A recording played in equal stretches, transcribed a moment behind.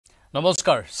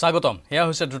নমস্কাৰ স্বাগতম এয়া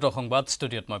হৈছে দ্ৰুত সংবাদ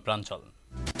ষ্টুডিঅত মই প্ৰাঞ্জল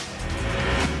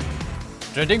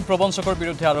ট্ৰেডিং ৰৱঞ চকৰ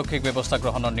বিৰুদ্ধে আৰক্ষিক ব্যৱস্থা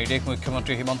গ্ৰহণৰ নিৰ্দেশ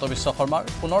মুখ্যমন্ত্ৰী হিমন্ত বিশ্ব শৰ্মাৰ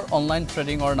পুনৰ অনলাইন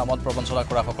ট্ৰেডিংৰ নামত প্ৰবঞ্চনা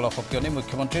কৰা সকলক সকিয়নি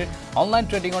মুখ্যমন্ত্ৰীৰ অনলাইন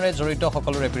ট্ৰেডিংৰে জড়িত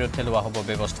সকলোৰে বিৰুদ্ধে লোৱা হ'ব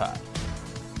ব্যৱস্থা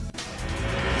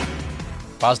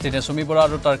 5 দিনে সুমি বৰা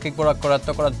আৰু তাৰ্কিক বৰাক কৰায়ত্ব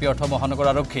কৰাত ব্যৰ্থ মহানগৰ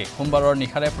আৰক্ষী সোমবাৰৰ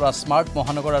নিশাৰে পৰা স্মাৰ্ট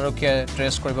মহানগৰ আৰক্ষীয়ে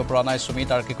ট্ৰেছ কৰিব পৰা নাই সুমি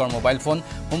তাৰ্কিকৰ মোবাইল ফোন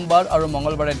সোমবাৰ আৰু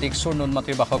মঙ্গলবাৰে ডিক্সুৰ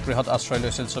নুনমাটিৰ বাসগৃহত আশ্ৰয়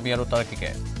লৈছিল সুমি আৰু তাৰ্কিকে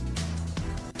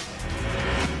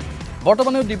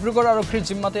বৰ্তমানে ডিব্ৰুগড় আৰক্ষীৰ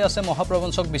জিম্মাতে আছে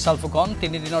মহাপ্ৰবঞ্চক বিশাল ফুকন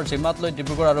 3 দিনৰ জিম্মাত লৈ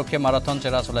ডিব্ৰুগড় আৰক্ষীয়ে মাৰাথন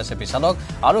জেৰা চলাইছে বিশালক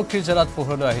আৰক্ষীৰ জেৰাত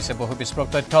পোহৰলৈ আহিছে বহু বিস্ফোৰক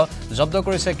তথ্য জব্দ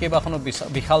কৰিছে কেইবাখনো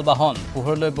বিশাল বাহন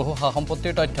পোহৰলৈ বহু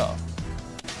সম্পত্তিৰ তথ্য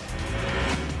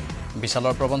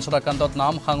বিশালৰ প্ৰবঞ্চনা কাণ্ডত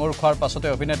নাম সাঙুৰ খোৱাৰ পাছতে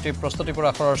অভিনেত্ৰী প্ৰস্তুতি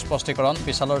পৰাখৰৰ স্পষ্টীকৰণ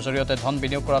বিশালৰ জৰিয়তে ধন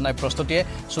বিনিয়োগ কৰা নাই প্ৰস্তুতিয়ে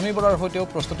সুমি বৰাৰ সৈতেও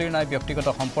প্ৰস্তুতিৰ নাই ব্যক্তিগত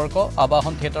সম্পৰ্ক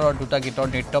আবাহন থিয়েটাৰৰ দুটা গীতৰ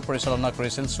নৃত্য পৰিচালনা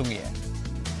কৰিছিল সুমিয়ে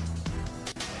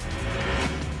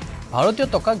ভাৰতীয়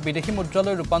টকাক বিদেশী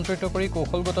মুদ্ৰালৈ ৰূপান্তৰিত কৰি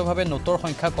কৌশলগতভাৱে নোটৰ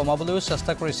সংখ্যা কমাবলৈও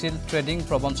চেষ্টা কৰিছিল ট্ৰেডিং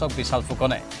প্ৰবঞ্চক বিশাল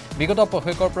ফুকনে বিগত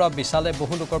পষেকৰ পৰা বিশালে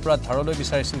বহু লোকৰ পৰা ধাৰলৈ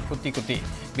বিচাৰিছিল কোটি কোটি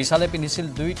বিশালে পিন্ধিছিল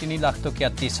 2-3 লাখ টকীয়া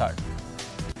টি-শাৰ্ট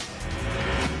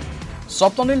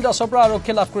স্বপ্ননীল দাসৰ পৰা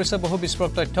আৰক্ষী লাভ কৰিছে বহু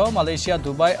বিস্ফোৰক তথ্য মালয়েছিয়া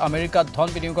ডুবাই আমেৰিকাত ধন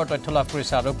বিনিয়োগৰ তথ্য লাভ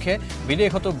কৰিছে আৰক্ষীয়ে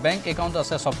বিদেশতো বেংক একাউণ্ট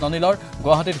আছে স্বপ্ননীলৰ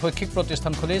গুৱাহাটীত শৈক্ষিক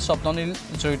প্ৰতিষ্ঠান খুলি স্বপ্ননীল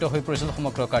জড়িত হৈ পৰিছিল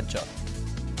সমগ্ৰ কাৰ্য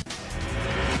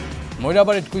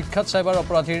মৈৰাবাৰীত কুখ্যাত চাইবাৰ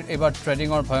অপৰাধীৰ এবাৰ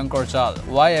ট্ৰেডিংৰ ভয়ংকৰ জাল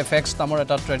YFX নামৰ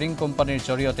এটা ট্ৰেডিং কোম্পানীৰ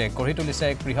জৰিয়তে গঢ়ি তুলিছে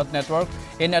এক বৃহৎ নেটৱৰ্ক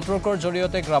এই নেটৱৰ্কৰ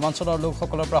জৰিয়তে গ্ৰামাঞ্চলৰ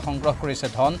লোকসকলৰ পৰা সংগ্ৰহ কৰিছে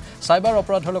ধন চাইবাৰ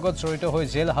অপৰাধৰ লগত জড়িত হৈ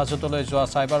জেল হাজতলৈ যোৱা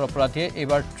চাইবাৰ অপৰাধীয়ে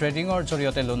এবাৰ ট্ৰেডিংৰ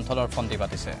জৰিয়তে লুণ্ঠনৰ ফন্দি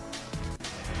পাতিছে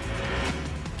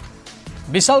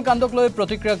বিশাল কাণ্ডক লৈ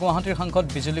প্ৰতিক্ৰিয়া গুৱাহাটীৰ সাংসদ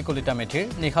বিজুলী কলিতা মেধিৰ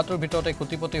নিশাটোৰ ভিতৰতে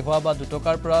কোটিপতি হোৱা বা 2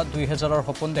 টকাৰ পৰা 2000ৰ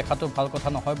সপোন দেখাটো ভাল কথা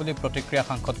নহয় বুলি প্ৰতিক্ৰিয়া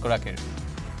সাংসদগৰাকীৰ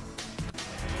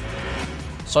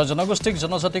জনগোষ্ঠীক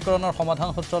জনজাতিকৰণৰ সমাধান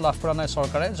সূত্ৰ লাভ কৰা নাই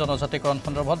চৰকাৰে জনজাতিকৰণ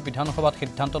সন্দৰ্ভত বিধানসভাত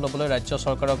সিদ্ধান্ত ল'বলৈ ৰাজ্য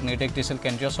চৰকাৰক নিৰ্দেশ দিছিল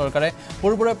কেন্দ্ৰীয় চৰকাৰে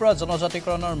পূৰ্বৰে পৰা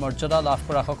জনজাতিকৰণৰ মৰ্যাদা লাভ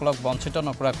কৰা সকলক বঞ্চিত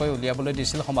নকৰাকৈ উলিয়াবলৈ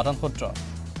দিছিল সমাধান সূত্ৰ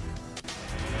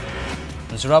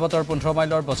জোৰাবাটৰ 15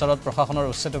 মাইলৰ বজাৰত প্ৰশাসনৰ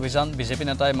উচ্ছেদ অভিযান বিজেপি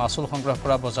নেতাই মাছুল সংগ্ৰহ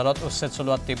কৰা বজাৰত উচ্ছেদ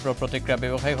চলোৱাত তীব্ৰ প্ৰতিক্ৰিয়া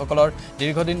ব্যৱসায়ীসকলৰ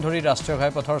দীৰ্ঘদিন ধৰি ৰাষ্ট্ৰীয়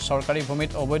ঘাইপথৰ চৰকাৰী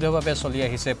ভূমিত অবৈধভাৱে চলি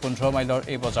আহিছে 15 মাইলৰ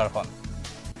এই বজাৰখন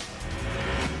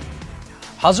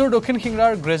হাজোৰ দক্ষিণ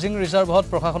সিংৰাৰ গ্ৰেজিং ৰিজাৰ্ভত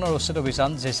প্ৰশাসনৰ উচ্ছেদ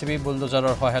অভিযান জেচিবি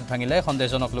বুলডোজাৰৰ সহায়ত ভাঙিলে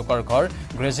সন্দেহজনক লোকৰ ঘৰ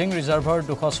গ্ৰেজিং ৰিজাৰ্ভৰ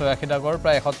 286 ডাগৰ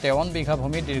প্ৰায় 153 বিঘা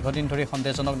ভূমি দীৰ্ঘদিন ধৰি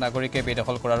সন্দেহজনক নাগৰিকে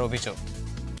বেদখল কৰাৰ অভিযোগ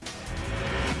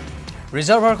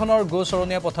ৰিজাৰ্ভাৰখনৰ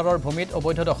গোচৰণীয়া পথাৰৰ ভূমিত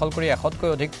অবৈধ দখল কৰি 100কৈ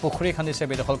অধিক পুখুৰী খান্দিছে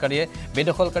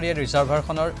বেদখলকাৰীয়ে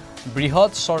ৰিজাৰ্ভাৰখনৰ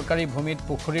বৃহৎ চৰকাৰী ভূমিত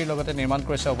পুখুৰীৰ লগতে নিৰ্মাণ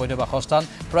কৰিছে অবৈধ বাসস্থান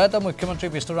প্ৰয়াত মুখ্যমন্ত্ৰী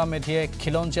বিষ্ণুৰাম মেধিয়ে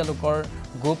খিলঞ্জীয়া লোকৰ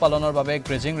গো পালনৰ বাবে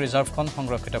গ্ৰেজিং ৰিজাৰ্ভখন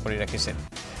সংৰক্ষিত কৰি ৰাখিছিল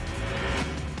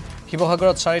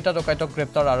শিৱসাগৰত 4টা ডকাইতক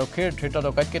গ্ৰেপ্তাৰ আৰক্ষীৰ ধৃত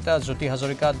ডকাইতকেইটা জ্যোতি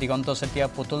হাজৰিকা দিগন্ত চেতিয়া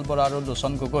পুতুল বৰা আৰু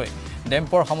লোচন গগৈ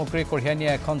ডেম্পৰ সামগ্ৰী কঢ়িয়াই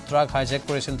নিয়া এখন ট্ৰাক হাইজেক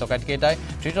কৰিছিল ডকাইতকেইটাই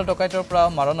ধৃত ডকাইতৰ পৰা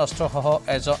মাৰণাস্ত্ৰসহ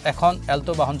এখন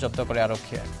এল্টো বাহন জব্দ কৰে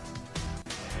আৰক্ষীয়ে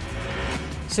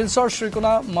শিলচৰ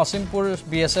শ্ৰীকোনা মাছিমপুৰ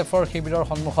BSFৰ শিবিৰৰ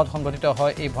সন্মুখত সংঘটিত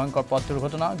হয় এই ভয়ংকৰ পথ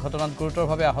ঘটনাত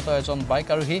গুৰুতৰভাৱে আহত এজন বাইক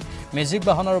আৰোহী মেজিক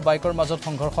বাহন আৰু বাইকৰ মাজত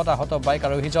সংঘৰ্ষত আহত বাইক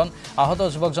আৰোহীজন আহত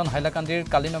যুৱকজন হাইলাকান্দিৰ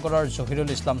কালীনগৰৰ জহিৰুল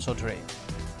ইছলাম চৌধুৰী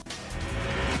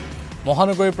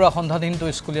মহানগৰীৰ পৰা সন্ধানহীন 2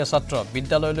 স্কুলীয়া ছাত্ৰ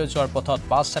বিদ্যালয়লৈ যোৱাৰ পথত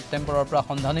 5 ছেপ্টেম্বৰৰ পৰা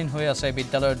সন্ধানহীন হৈ আছে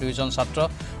বিদ্যালয়ৰ 2জন ছাত্ৰ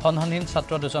সন্ধানহীন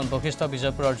ছাত্ৰ দুজন বৈশিষ্ট্য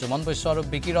বিজয়পুৰৰ জুমন বৈশ্য আৰু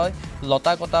বিকি ৰয়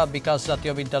লতাকটা বিকাশ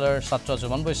জাতীয় বিদ্যালয়ৰ ছাত্ৰ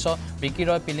জুমন বৈশ্য বিকি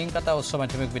ৰয় পিলিংকাটা উচ্চ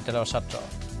মাধ্যমিক বিদ্যালয়ৰ ছাত্ৰ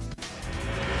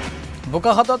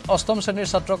বোকাখাতত 8ম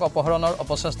শ্ৰেণীৰ ছাত্ৰক অপহৰণৰ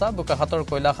অপচেষ্টা বোকাখাতৰ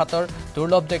কৈলাখাতৰ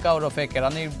দুৰ্লভ ডেকা ওৰফে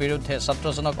কেৰাণীৰ বিৰুদ্ধে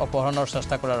ছাত্ৰজনক অপহৰণৰ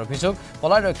চেষ্টা কৰাৰ অভিযোগ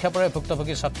পলাই ৰক্ষা পৰে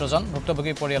ভুক্তভোগী ছাত্ৰজন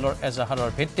ভুক্তভোগী পৰিয়ালৰ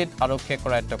এজাহাৰৰ ভিত্তিত আৰক্ষীয়ে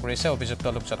কৰায়ত্ব কৰিছে অভিযুক্ত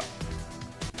লোকজনক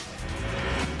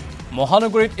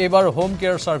মহানগৰীত এবাৰ হোম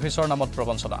কেয়াৰ সাৰ্ভিসৰ নামত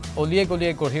প্ৰবঞ্চনা অলিয়ে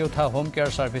গলিয়ে গঢ়ি উঠা হোম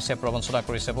কেয়াৰ সাৰ্ভিসে প্ৰবঞ্চনা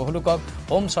কৰিছে বহু লোকক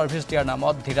হোম সাৰ্ভিস দিয়াৰ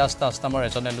নামত ধীৰাজ দাস নামৰ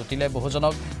এজনে লুটিলে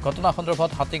বহুজনক ঘটনা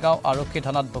সন্দৰ্ভত হাতীগাঁও আৰক্ষী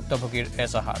থানাত ভুক্তভোগীৰ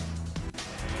এজাহাৰ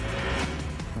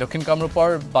দক্ষিণ কামৰূপৰ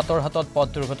বাটৰহাটত পথ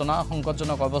দুৰ্ঘটনা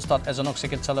সংকটজনক অৱস্থাত এজনক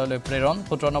চিকিৎসালয়লৈ প্ৰেৰণ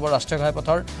 17 নম্বৰ ৰাষ্ট্ৰীয়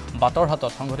ঘাইপথৰ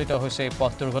বাটৰহাটত সংঘটিত হৈছে এই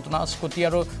পথ দুৰ্ঘটনা স্কুটি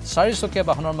আৰু 4চকীয়া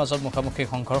বাহনৰ মাজত মুখামুখি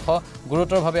সংঘৰ্ষ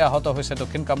গুৰুতৰভাৱে আহত হৈছে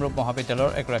দক্ষিণ কামৰূপ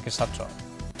মহাবিদ্যালয়ৰ এগৰাকী ছাত্ৰ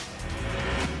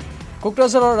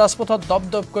কোকৰাঝাৰৰ ৰাজপথত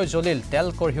দপদপকৈ জ্বলিল তেল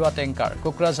কঢ়িওৱা টেংকাৰ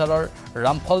কোকৰাঝাৰৰ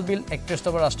ৰামফলবিল 31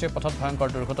 নম্বৰ ৰাষ্ট্ৰীয় পথত ভয়ংকৰ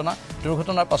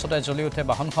দুৰ্ঘটনাৰ পাছতে জ্বলি উঠে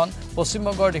বাহনখন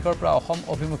পশ্চিমবংগৰ দিশৰ পৰা অসম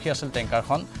অভিমুখী আছিল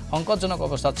টেংকাৰখন সংকটজনক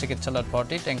অৱস্থাত চিকিৎসালয়ত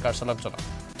ভৰ্তি টেংকাৰ চালকজন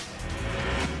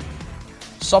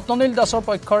স্বপ্ননীল দাসৰ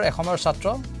পক্ষৰ এসময়ৰ ছাত্ৰ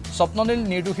স্বপ্ননীল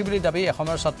নিৰ্দোষী বুলি দাবী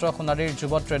এসময়ৰ ছাত্ৰ সোণাৰীৰ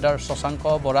যুৱ ট্ৰেডাৰ শশাংক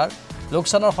বৰাৰ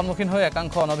লোকচানৰ সন্মুখীন হৈ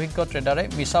একাংশ অনভিজ্ঞ ট্ৰেডাৰে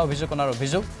মিছা অভিযোগ অনাৰ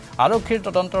অভিযোগ আৰক্ষীৰ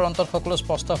তদন্তৰ অন্তত সকলো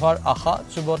স্পষ্ট হোৱাৰ আশা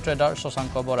যুৱ ট্ৰেডাৰ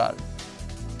শশাংক বৰাৰ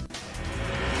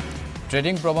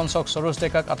ট্ৰেডিং প্ৰবঞ্চক সৰোজ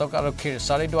ডেকাক আটক আৰক্ষীৰ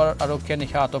চাৰিদুৱাৰ আৰক্ষীয়ে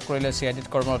নিশা আটক কৰিলে চিআইডিত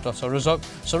কৰ্মৰত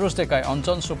সৰোজ ডেকাই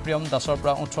অঞ্জন সুপ্ৰিয়ম দাসৰ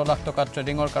পৰা 18 লাখ টকা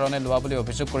ট্ৰেডিংৰ কাৰণে লোৱা বুলি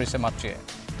অভিযোগ কৰিছে মাতৃয়ে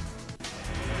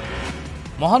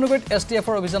মহানগৰীত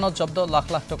এছটিএফৰ অভিযানত জব্দ লাখ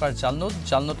লাখ টকাৰ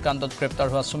জালনোট কাণ্ডত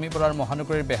গ্ৰেপ্তাৰ হোৱা সুমি বৰাৰ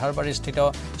মহানগৰীৰ বেহাৰবাৰীস্থিত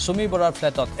সুমি বৰাৰ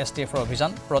ফ্লেটত এছটিএফৰ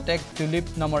অভিযান প্ৰটেক টিউলিপ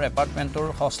নামৰ এপাৰ্টমেণ্টৰ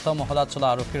 6ষ্ঠ মহলাত চলা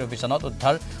আৰক্ষীৰ অভিযানত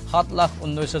উদ্ধাৰ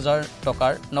 7,19,000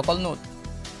 টকাৰ নকল নোট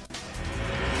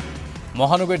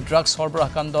মহানগৰীত ড্ৰাগছ সৰবৰাহ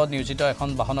কাণ্ডত নিয়োজিত এখন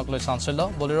বাহনক লৈ চাঞ্চল্য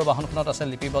বলেৰো বাহনখনত আছে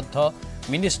লিপিবদ্ধ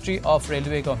ministry of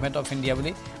railway government of India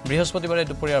বুলি বৃহস্পতিবাৰে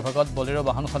দুপৰীয়াৰ ভাগত বলেৰো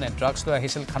বাহনখনে ড্ৰাগছ লৈ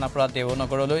আহিছিল খানাপাৰা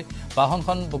দেৱনগৰলৈ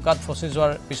বাহনখন বোকাত ফচি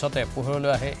যোৱাৰ পিছতে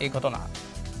পোহৰলৈ আহে এই ঘটনা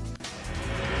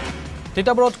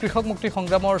তিতাবৰত কৃষক মুক্তি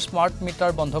সংগ্ৰামৰ স্মাৰ্ট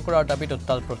মিটাৰ বন্ধ কৰাৰ দাবীত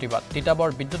উত্তাল প্ৰতিবাদ তিতাবৰ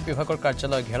বিদ্যুৎ বিভাগৰ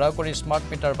কাৰ্যালয় ঘেৰাও কৰি স্মাৰ্ট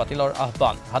মিটাৰ বাতিলৰ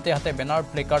আহ্বান হাতে হাতে বেনাৰ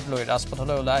প্লেকাৰ্ড লৈ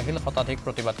ৰাজপথলৈ ওলাই আহিল শতাধিক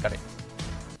প্ৰতিবাদকাৰী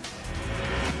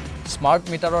স্মাৰ্ট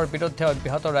মিটাৰৰ বিৰুদ্ধে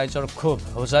অব্যাহত ৰাইজৰ ক্ষোভ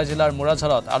হোজাই জিলাৰ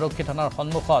মুৰাঝাৰত আৰক্ষী থানাৰ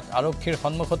আৰক্ষীৰ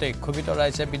সন্মুখতেই ক্ষোভিত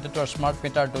ৰাইজে বিদ্যুতৰ স্মাৰ্ট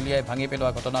মিটাৰ দলিয়াই ভাঙি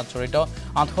পেলোৱা ঘটনাত জড়িত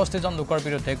 68 জন লোকৰ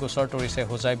বিৰুদ্ধে গোচৰ তৰিছে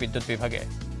হোজাই বিদ্যুৎ বিভাগে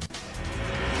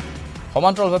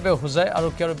সমান্তৰালভাৱে হোজাই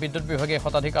আৰক্ষী আৰু বিদ্যুৎ বিভাগে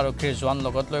শতাধিক আৰক্ষীৰ জোৱান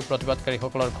লগত লৈ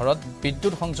প্ৰতিবাদকাৰীসকলৰ ঘৰত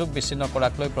বিদ্যুৎ সংযোগ বিচ্ছিন্ন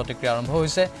কৰাক লৈ প্ৰতিক্ৰিয়া আৰম্ভ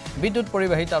হৈছে বিদ্যুৎ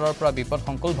পৰিবাহী তাৰৰ পৰা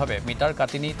বিপদসংকুলভাৱে মিটাৰ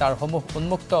কাটি নি তাৰসমূহ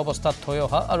উন্মুক্ত অৱস্থাত থৈ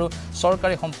অহা আৰু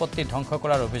চৰকাৰী সম্পত্তি ধ্বংস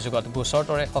কৰাৰ অভিযোগত গোচৰ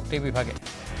তৰে শক্তি বিভাগে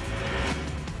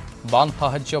বান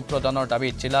সাহায্য প্ৰদানৰ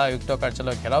দাবীত জিলা আয়ুক্ত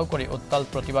কাৰ্যালয় ঘেৰাও কৰি উত্তাল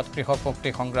প্ৰতিবাদ কৃষক মুক্তি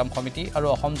সংগ্ৰাম সমিতি আৰু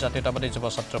অসম জাতীয়তাবাদী যুৱ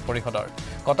ছাত্ৰ পৰিষদৰ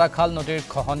কটাখাল নদীৰ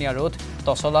খহনীয়া ৰোধ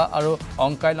তছলা আৰু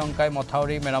অংকাই লংকাই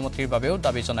মথাউৰি মেৰামতিৰ বাবেও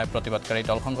দাবী জনায় প্ৰতিবাদকাৰী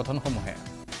দল সংগঠনসমূহে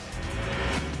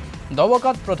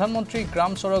দবকাত প্ৰধানমন্ত্ৰী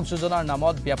গ্ৰাম সড়ক যোজনাৰ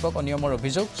নামত ব্যাপক অনিয়মৰ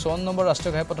অভিযোগ 54 নম্বৰ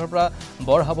ৰাষ্ট্ৰীয় ঘাইপথৰ পৰা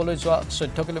বৰহাবলৈ যোৱা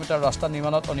 14 কিলোমিটাৰ ৰাস্তা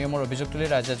নিৰ্মাণত অনিয়মৰ অভিযোগ তুলি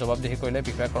ৰাইজে জবাবদিহি কৰিলে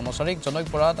বিষয়া কৰ্মচাৰীক জনক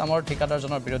বৰা নামৰ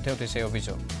ঠিকাদাৰজনৰ বিৰুদ্ধে উঠিছে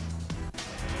অভিযোগ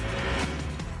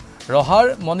ৰহাৰ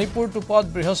মণিপুৰ টুপত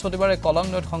বৃহস্পতিবাৰে কলং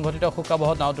নৈত সংঘটিত শোকাবহ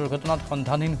নাও দুৰ্ঘটনাত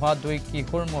সন্ধানহীন হোৱা 2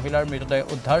 কিশোৰ মহিলাৰ মৃতদেহ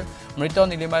উদ্ধাৰ মৃত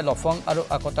নীলিমাই লফং আৰু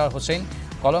আকতাৰ হুছেইন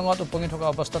কলঙত উপঙি থকা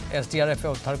অৱস্থাত এছডিআৰএফে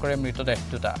উদ্ধাৰ কৰে মৃতদেহ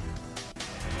দুটা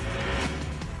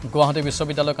গুৱাহাটী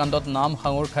বিশ্ববিদ্যালয় কাণ্ডত নাম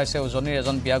সাঙুৰ খাইছে উজনিৰ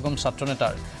এজন বিয়াগুম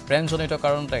ছাত্ৰনেতাৰ প্ৰেমজনিত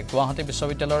কাৰণতে গুৱাহাটী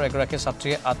বিশ্ববিদ্যালয়ৰ এগৰাকী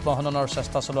ছাত্ৰীয়ে আত্মহননৰ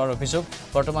চেষ্টা চলোৱাৰ অভিযোগ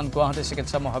বৰ্তমান গুৱাহাটী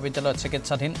চিকিৎসা মহাবিদ্যালয়ত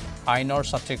চিকিৎসাধীন আইনৰ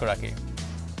ছাত্ৰীগৰাকী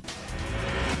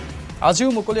আজিও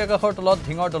মুকলি আকাশৰ তলত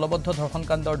ধিঙৰ দলবদ্ধ ধৰ্ষণ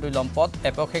কাণ্ডৰ 2 লম্পট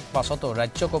এপশেক পাছতো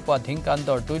ৰাজ্য কপোৱা ধিং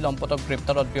কাণ্ডৰ 2 লম্পটক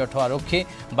গ্ৰেপ্তাৰত ব্যৰ্থ আৰক্ষী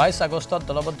 22 আগষ্টত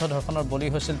দলবদ্ধ ধৰ্ষণৰ বলি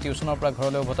হৈছিল টিউচনৰ পৰা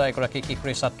ঘৰলৈ উভতা এগৰাকী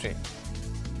কিশোৰী ছাত্ৰী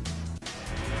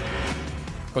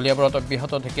কলিয়াবৰত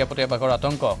অব্যাহত ঢেকীয়াপতীয়া বাঘৰ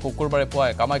আতংক শুকুৰবাৰে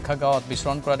পুৱাই কামাখ্যা গাঁৱত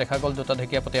বিচৰণ কৰা দেখা গ'ল দুটা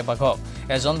ঢেকীয়াপতীয়া বাঘক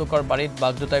এজন লোকৰ বাৰীত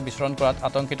বাঘ দুটাই বিচৰণ কৰাত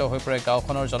আতংকিত হৈ পৰে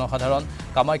গাঁওখনৰ জনসাধাৰণ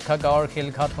কামাখ্যা গাঁৱৰ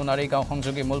শিলঘাট সোণাৰী গাঁও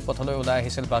সংযোগী মূল পথলৈ ওলাই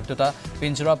আহিছিল বাঘ দুটা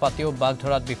পিঞ্জৰা পাতিও বাঘ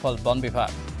ধৰাত বিফল বন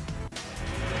বিভাগ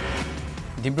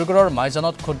ডিব্ৰুগড়ৰ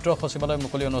মাইজানত ক্ষুদ্ৰ সচিবালয়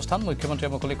মুকলি অনুষ্ঠান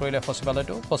মুখ্যমন্ত্ৰীয়ে মুকলি কৰিলে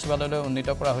সচিবালয়লৈ উন্নীত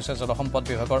কৰা হৈছে জলসম্পদ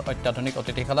বিভাগৰ অত্যাধুনিক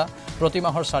অতিথিশালা প্ৰতি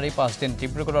মাহৰ 4-5 দিন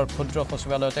ডিব্ৰুগড়ৰ ক্ষুদ্ৰ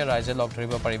সচিবালয়তে ৰাইজে লগ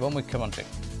ধৰিব পাৰিব মুখ্যমন্ত্ৰী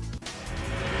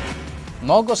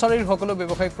নকছাৰীৰ সকলো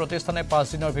ব্যৱসায়িক প্ৰতিষ্ঠানে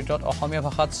 5 দিনৰ ভিতৰত অসমীয়া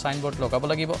ভাষাত সাইনবোৰ্ড লগাব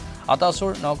লাগিব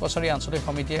আটাচুৰ নকছাৰী আঞ্চলিক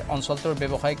সমিতিয়ে অঞ্চলটোৰ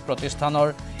ব্যৱসায়িক প্ৰতিষ্ঠানৰ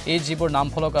এই যিবোৰ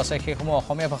নামফলক আছে সেইসমূহ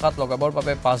অসমীয়া ভাষাত লগাবৰ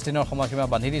বাবে 5 দিনৰ সময়সীমা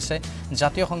বান্ধি দিছে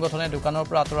জাতীয় সংগঠনে দোকানৰ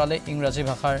পৰা আঁতৰালে ইংৰাজী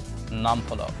ভাষাৰ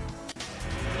নামফলক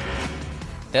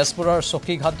তেজপুৰৰ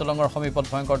চকীঘাট দলঙৰ সমীপত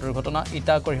ভয়ংকৰ দুৰ্ঘটনা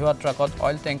ইটা কঢ়িওৱা ট্ৰাকত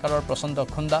অইল টেংকাৰৰ প্ৰচণ্ড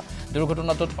খুন্দা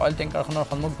দুৰ্ঘটনাটোত অইল টেংকাৰখনৰ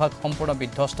সন্মুখভাগ সম্পূৰ্ণ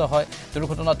বিধ্বস্ত হয়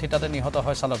দুৰ্ঘটনাত থিতাতে নিহত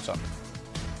হয় চালকজন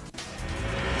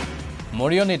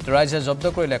মৰিয়নিত ৰাইজে জব্দ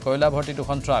কৰিলে কয়লা ভৰ্তি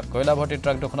দুখন ট্ৰাক কয়লা ভৰ্তি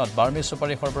ট্ৰাক দুখনত বাৰ্মিজ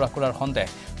সুপাৰী সৰবৰাহ কৰাৰ সন্দেহ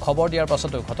খবৰ দিয়াৰ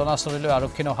পাছতো ঘটনাস্থলীলৈ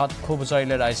আৰক্ষী নহাত ক্ষোভ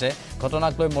জাৰিলে ৰাইজে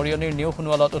ঘটনাক লৈ মৰিয়নিৰ নিউ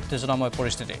সোণোৱালত উত্তেজনাময়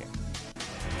পৰিস্থিতি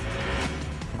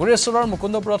গুৰেশ্বৰৰ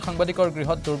মুকুন্দপুৰত সাংবাদিকৰ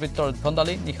গৃহত দুৰ্বৃত্তৰ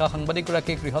উদ্ভণ্ডালি নিশা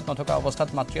সাংবাদিকগৰাকী গৃহত নথকা অৱস্থাত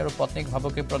মাতৃ আৰু পত্নীক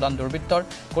ভাবুকি প্ৰদান দুৰ্বৃত্তৰ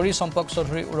কৰি চম্পক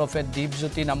চৌধুৰী ওৰফে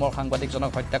দীপজ্যোতি নামৰ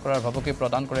সাংবাদিকজনক হত্যা কৰাৰ ভাবুকি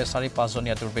প্ৰদান কৰে 4-5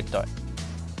 জনীয়া দুৰ্বৃত্তই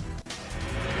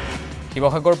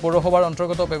শিৱসাগৰ পৌৰসভাৰ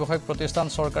অন্তৰ্গত ব্যৱসায়িক প্ৰতিষ্ঠান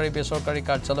চৰকাৰী বেচৰকাৰী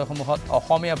কাৰ্যালয়সমূহত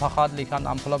অসমীয়া ভাষাত লিখা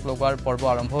নামফলক লগোৱাৰ পৰ্ব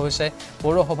আৰম্ভ হৈছে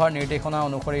পৌৰসভাৰ নিৰ্দেশনা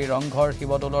অনুসৰি ৰংঘৰ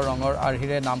শিৱদৌলৰ ৰঙৰ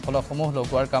আৰ্হিৰে নামফলকসমূহ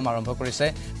লগোৱাৰ কাম আৰম্ভ কৰিছে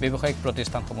ব্যৱসায়িক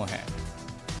প্ৰতিষ্ঠানসমূহে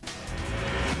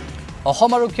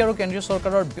অসম আৰক্ষী আৰু কেন্দ্ৰীয়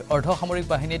চৰকাৰৰ অৰ্ধসামৰিক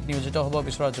বাহিনীত নিয়োজিত হ'ব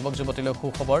বিচৰা যুৱক যুৱতীলৈ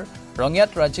সুখবৰ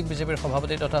ৰঙিয়াত ৰাজ্যিক বিজেপিৰ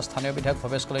সভাপতি তথা স্থানীয় বিধায়ক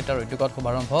ভৱেশ কলিতাৰ উদ্যোগত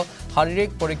শুভাৰম্ভ শাৰীৰিক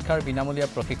পৰীক্ষাৰ বিনামূলীয়া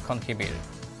প্ৰশিক্ষণ শিবিৰ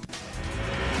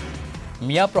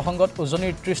মিয়া প্ৰসংগত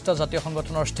উজনিৰ ৩০টা জাতীয়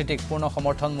সংগঠনৰ স্থিতিক পূৰ্ণ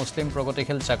সমৰ্থন মুছলিম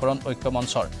প্ৰগতিশীল জাগৰণ ঐক্য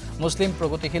মঞ্চৰ মুছলিম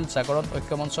প্ৰগতিশীল জাগৰণ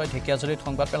ঐক্য মঞ্চই ঢেকিয়াজুলিত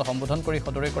সংবাদমেল সম্বোধন কৰি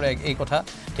সদৰি কৰে এই কথা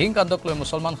ধিংকাণ্ডক লৈ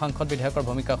মুছলমান সাংসদ বিধায়কৰ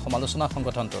ভূমিকা সমালোচনা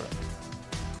সংগঠনটোৰ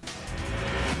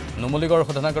নুমলীগড়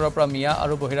শোধনাগাৰৰ পৰা মিয়া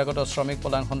আৰু বহিৰাগত শ্ৰমিক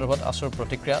পলায়ন সন্দৰ্ভত আছুৰ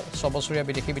প্ৰতিক্ৰিয়া ৬ বছৰীয়া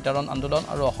বিদেশী বিতৰণ আন্দোলন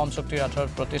আৰু অসম চুক্তিৰ আধাৰত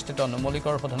প্ৰতিষ্ঠিত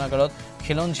নুমলীগড় শোধনাগাৰত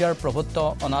খিলঞ্জীয়াৰ প্ৰভুত্ব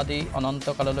অনাদি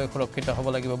অনন্তকাললৈ সুৰক্ষিত হ'ব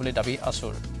লাগিব বুলি দাবী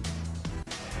আছুৰ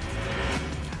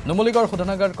নুমলীগড়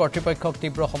শোধনাগাৰ কৰ্তৃপক্ষক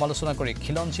তীব্ৰ সমালোচনা কৰি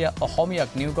খিলঞ্জীয়া অসমীয়াক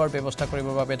নিয়োগৰ ব্যৱস্থা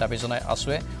কৰিবৰ বাবে দাবী জনাই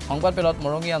আছুৱে সংবাদমেলত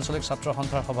মৰঙী আঞ্চলিক ছাত্ৰ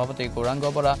সন্থাৰ সভাপতি গৌৰাংগ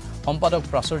বৰা সম্পাদক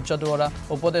প্ৰাচুৰ্য দুৱৰা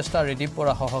উপদেষ্টা ৰিদীপ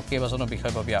বৰাসহ কেইবাজনো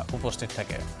বিষয়ববীয়া উপস্থিত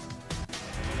থাকে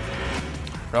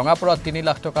ৰঙাপুৰত ৩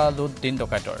 লাখ টকা লুট দিন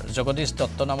ডকাইতৰ জগদীশ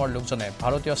দত্ত নামৰ লোকজনে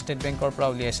ভাৰতীয় ষ্টেট বেংকৰ পৰা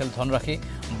উলিয়াইছিল ধনৰাশি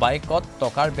বাইকত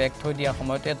টকাৰ বেগ থৈ দিয়াৰ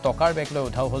সময়তে টকাৰ বেগ লৈ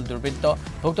উধাও হ'ল দুৰ্বৃত্ত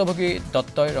ভুক্তভোগী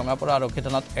দত্তই ৰঙাপুৰা আৰক্ষী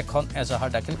থানাত এখন এজাহাৰ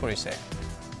দাখিল কৰিছে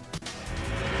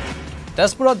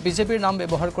তেজপুৰত বিজেপিৰ নাম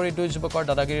ব্যৱহাৰ কৰি 2 যুৱকৰ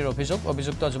দাদাগিৰিৰ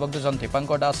অভিযুক্ত যুৱক দুজন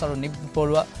দীপাংকৰ দাস আৰু নিপ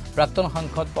বৰুৱা প্ৰাক্তন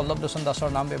সাংসদ পল্লৱ লোচন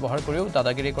দাসৰ নাম ব্যৱহাৰ কৰিও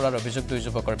দাদাগিৰি কৰাৰ অভিযোগ 2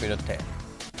 যুৱকৰ বিৰুদ্ধে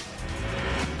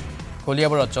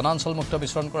কলিয়াবৰত জনাঞ্চলমুক্ত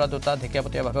বিচৰণ কৰা দুটা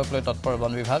ঢেকিয়াপতীয়া বাঘক লৈ তৎপৰ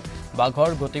বন বিভাগ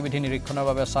বাঘৰ গতিবিধি নিৰীক্ষণৰ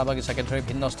বাবে চাহ বাগিচাকে ধৰি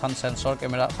ভিন্ন স্থান সেন্সৰ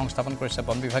কেমেৰা সংস্থাপন কৰিছে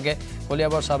বন বিভাগে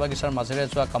কলিয়াবৰ চাহ বাগিচাৰ মাজেৰে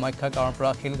যোৱা কামাখ্যা গাঁৱৰ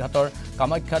পৰা শিলঘাটৰ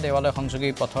কামাখ্যা দেৱালয় সংযোগী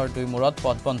পথৰ 2 মূৰত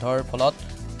পথ বন্ধৰ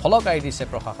ফলক আঁৰি দিছে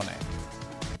প্ৰশাসনে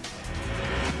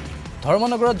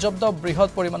ধৰ্মনগৰত জব্দ বৃহৎ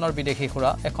পৰিমাণৰ বিদেশী সুৰা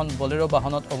এখন বলেৰো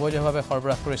বাহনত অবৈধভাৱে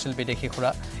সৰবৰাহ কৰিছিল বিদেশী সুৰা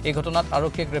এই ঘটনাত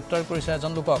আৰক্ষীয়ে গ্ৰেপ্তাৰ কৰিছে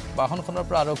এজন লোকক বাহনখনৰ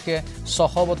পৰা আৰক্ষীয়ে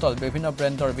 600 বটল বিভিন্ন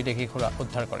ব্ৰেণ্ডৰ বিদেশী সুৰা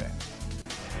উদ্ধাৰ কৰে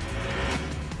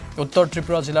উত্তৰ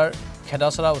ত্ৰিপুৰা জিলাৰ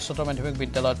খেদাচৰা উচ্চতৰ মাধ্যমিক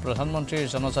বিদ্যালয়ত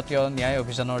প্ৰধানমন্ত্ৰীৰ জনজাতীয় ন্যায়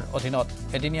অভিযানৰ অধীনত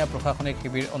এদিনীয়া প্ৰশাসনিক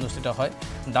শিবিৰ অনুষ্ঠিত হয়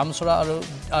দামচৰা আৰু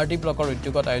আৰডি ব্লকৰ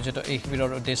উদ্যোগত আয়োজিত এই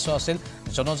শিবিৰৰ উদ্দেশ্য আছিল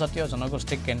জনজাতীয়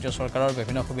জনগোষ্ঠীক কেন্দ্ৰীয় চৰকাৰৰ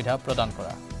বিভিন্ন সুবিধা প্ৰদান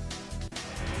কৰা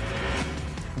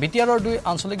বিটিআৰৰ 2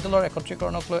 আঞ্চলিক দলৰ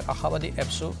একত্ৰীকৰণক লৈ আশাবাদী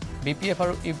এপছু বিপিএফ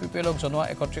আৰু ইউপিপিএলক জনোৱা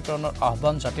একত্ৰীকৰণৰ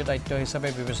আহ্বান জাতীয় দায়িত্ব হিচাপে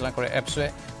বিবেচনা কৰে এপছুৱে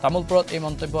তামুলপুৰত এই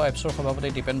মন্তব্য এপছুৰ সভাপতি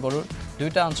দীপেন বড়োৰ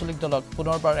 2টা আঞ্চলিক দলক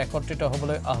পুনৰবাৰ একত্ৰিত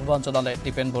হ'বলৈ আহ্বান জনালে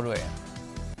দীপেন বড়োৱে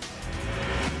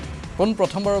কোন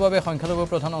প্ৰথমবাৰৰ বাবে সংখ্যালঘু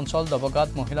প্ৰধান অঞ্চল দবকাত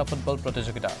মহিলা ফুটবল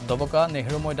প্ৰতিযোগিতা দবকা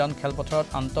নেহৰু ময়দান খেলপথাৰত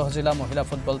আন্তঃজিলা মহিলা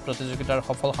ফুটবল প্ৰতিযোগিতাৰ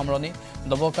সফল সামৰণি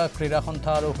দবকা ক্ৰীড়া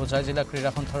সন্থা আৰু হোজাই জিলা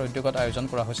ক্ৰীড়া সন্থাৰ উদ্যোগত আয়োজন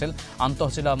কৰা হৈছিল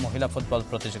আন্তঃজিলা মহিলা ফুটবল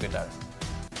প্ৰতিযোগিতাৰ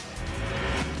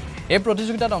এই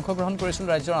প্ৰতিযোগিতাত অংশগ্ৰহণ কৰিছিল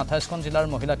ৰাজ্যৰ 28খন জিলাৰ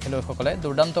মহিলা খেলুৱৈসকলে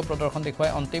দুৰ্দান্ত প্ৰদৰ্শন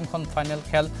দেখুৱাই অন্তিমখন ফাইনেল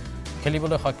খেল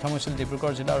খেলিবলৈ সক্ষম হৈছিল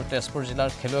ডিব্ৰুগড় জিলা আৰু তেজপুৰ জিলাৰ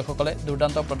খেলুৱৈসকলে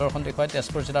দুৰ্দান্ত প্ৰদৰ্শন দেখুৱাই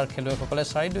তেজপুৰ জিলাৰ খেলুৱৈসকলে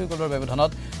 4-2 গলৰ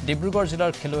ব্যৱধানত ডিব্ৰুগড়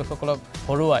জিলাৰ খেলুৱৈসকলক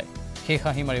হৰুৱাই শেষ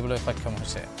হাঁহি মাৰিবলৈ সক্ষম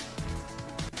হৈছে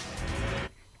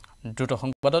দ্ৰুত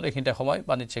সংবাদত এইখিনিতে সময়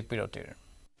বাণিজ্যিক বিৰতিৰ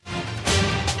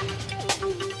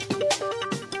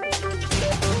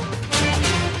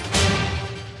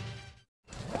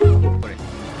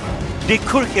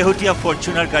দেখুৰ শেহতীয়া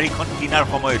ফৰ্চুনাৰ গাড়ীখন কিনাৰ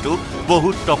সময়তো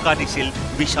বহুত টকা দিছিল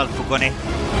বিশাল ফুকনে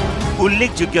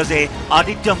উল্লেখযোগ্য যে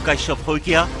আদিত্যম কাশ্যপ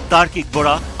শইকীয়া তাৰ্কিক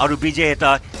বৰা আৰু বিজয়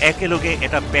এটা একেলগে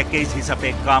এটা পেকেজ হিচাপে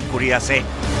কাম কৰি আছে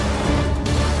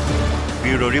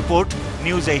bureau report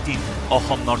news 18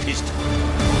 Assam north east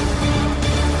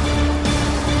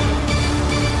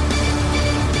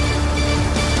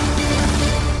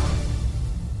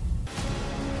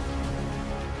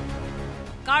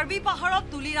Karbi পাহাৰত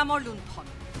তুলিৰামৰ লুণ্ঠন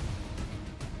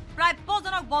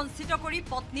প্ৰাপ্যজনক বঞ্চিত কৰি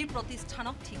পত্নীৰ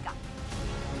প্ৰতিষ্ঠানক ঠিকা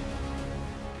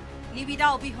নিবিদা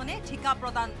অবিহনে ঠিকা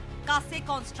প্ৰদান কাছে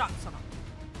কনষ্ট্ৰাকশ্যনক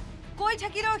কৈ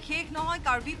থাকিলেও শেষ নহয়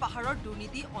কাৰ্বি পাহাৰৰ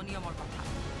দুৰ্নীতি অনিয়মৰ কথা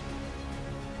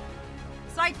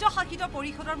স্বায়ত্তশাসিত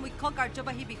পৰিষদৰ মুখ্য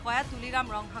কাৰ্যবাহী বিষয়া তুলিৰাম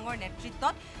ৰংহাঙৰ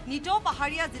নেতৃত্বত নিতৌ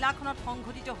পাহাৰীয়া জিলাখনত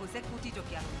সংঘটিত হৈছে কোটি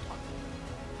টকীয়া লুণ্ঠন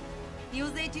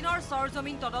নিউজ 18ৰ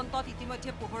সৰজমিন তদন্তত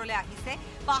ইতিমধ্যে পোহৰলৈ আহিছে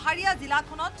পাহাৰীয়া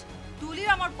জিলাখনত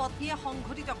তুলিৰামৰ পত্নীয়ে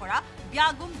সংঘটিত কৰা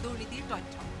ব্যাগুম দুৰ্নীতিৰ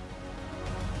তথ্য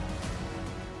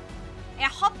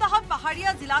এসপ্তাহত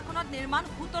পাহাৰীয়া জিলাখনত নিৰ্মাণ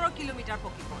 17 কিলোমিটাৰ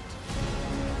পকীপথ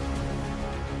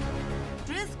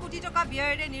 30 কোটি টকা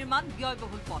ব্যয়েৰে নিৰ্মাণ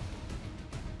ব্যয়বহুল পথ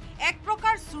এক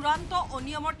প্ৰকাৰ চূড়ান্ত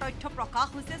অনিয়মৰ তথ্য প্ৰকাশ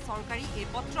হৈছে চৰকাৰী এই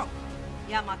পত্ৰক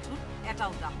ইয়া মাথোন এটা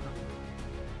উদাহৰণ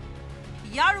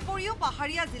ইয়াৰ উপৰিও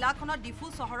পাহাৰীয়া জিলাখনত ডিফু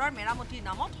চহৰৰ মেৰামতিৰ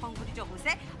নামত সংঘটিত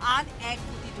হৈছে আন 1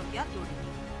 কোটি টকীয়া দুৰ্নীতি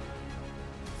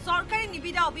চৰকাৰী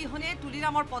নিবিদা অবিহনে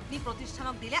তুলিৰামৰ পত্নী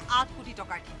প্ৰতিষ্ঠানক দিলে 8 কোটি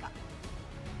টকাৰ ঠিকা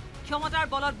ক্ষমতাৰ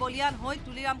বলত বলিয়ান হৈ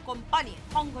তুলিৰাম কোম্পানীয়ে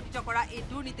সংঘটিত কৰা এই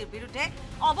দুৰ্নীতিৰ বিৰুদ্ধে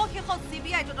অৱশেষত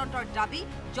সিবিআই তদন্তৰ দাবী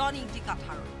জন ইংটি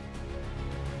কাঠাৰৰ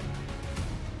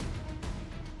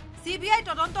সিবিআই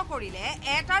তদন্ত কৰিলে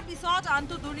এটাৰ পিছত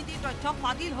আনটো দুৰ্নীতিৰ তথ্য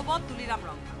ফাদিল হ'ব তুলিৰাম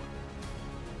ৰংহাঙৰ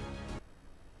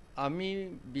আমি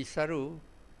বিচাৰো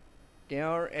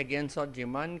তেওঁৰ এগেইনষ্টত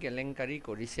যিমান কেলেংকাৰী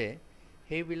কৰিছে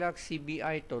সেইবিলাক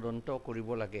CBI তদন্ত কৰিব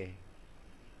লাগে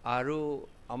আৰু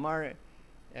আমাৰ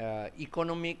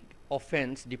ইকনমিক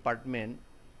অফেন্স ডিপাৰ্টমেণ্ট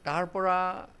তাৰ পৰা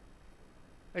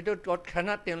এইটো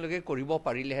তৎক্ষণাৎ তেওঁলোকে কৰিব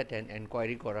পাৰিলেহেঁতেন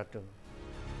এনকুৱাৰী কৰাটো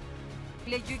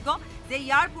উল্লেখযোগ্য যে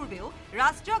ইয়াৰ পূৰ্বেও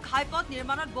ৰাষ্ট্ৰীয় ঘাইপথ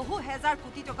নিৰ্মাণত বহু হেজাৰ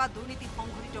কোটি টকা দুৰ্নীতি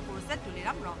সংঘটিত কৰিছে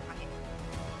তুলিৰাম ৰংহাঙে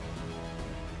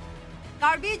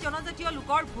কাৰ্বি জনজাতীয়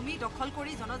লোকৰ ভূমি দখল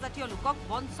কৰি জনজাতীয় লোকক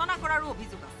বঞ্চনা কৰাৰো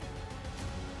অভিযোগ আছে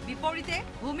বিপৰীতে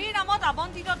ভূমিৰ নামত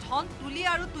আবণ্টিত ধন তুলি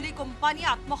আৰু তুলি কোম্পানী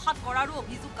আত্মসাৎ কৰাৰো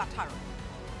অভিযোগ কাঠাৰৰ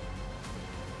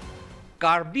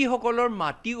কাৰ্বিসকলৰ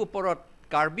মাটিৰ ওপৰত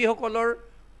কাৰ্বিসকলৰ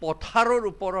পথাৰৰ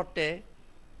ওপৰতে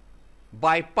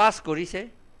বাইপাছ কৰিছে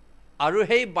আৰু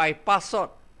সেই বাইপাছত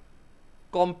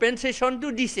কম্পেনচেশ্যনটো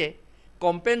দিছে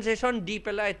কম্পেনচেশ্যন দি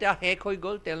পেলাই এতিয়া শেষ হৈ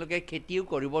গ'ল তেওঁলোকে খেতিও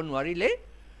কৰিব নোৱাৰিলে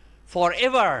ফৰ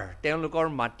এভাৰ তেওঁলোকৰ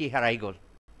মাটি হেৰাই গ'ল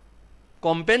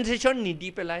কম্পেনচেশ্যন নিদি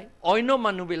পেলাই অন্য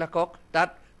মানুহবিলাকক তাত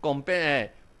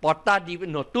পট্টা দি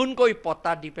নতুনকৈ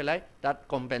পট্টা দি পেলাই তাত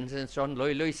কম্পেনচেশ্যন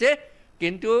লৈছে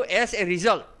কিন্তু এজ এ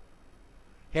ৰিজাল্ট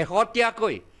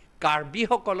শেহতীয়াকৈ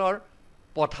কাৰ্বিসকলৰ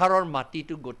পথাৰৰ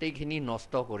মাটিটো গোটেইখিনি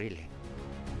নষ্ট কৰিলে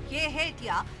সেয়েহে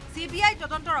এতিয়া CBI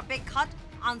তদন্তৰ অপেক্ষাত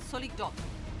আঞ্চলিক দল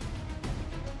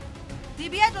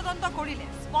CBI তদন্ত কৰিলে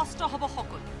স্পষ্ট হ'ব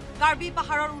সকলো কাৰ্বি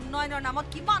পাহাৰৰ উন্নয়নৰ নামত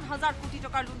কিমান হাজাৰ কোটি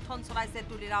টকাৰ লুণ্ঠন চলাইছে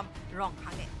Tuliram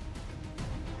ৰংহাঙে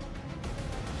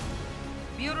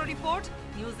bureau report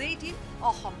News 18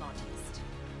 Assam north east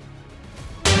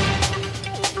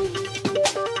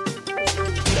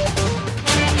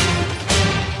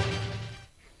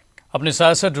আপুনি চাই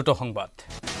আছে দ্ৰুত সংবাদ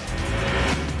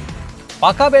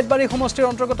পাকা বেতবাৰী সমষ্টিৰ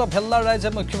অন্তৰ্গত ভেল্লাৰ ৰাইজে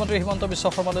মুখ্যমন্ত্ৰী হিমন্ত বিশ্ব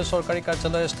শৰ্মালৈ চৰকাৰী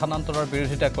কাৰ্যালয় স্থানান্তৰৰ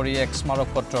বিৰোধিতা কৰি এক স্মাৰক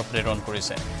পত্ৰ প্ৰেৰণ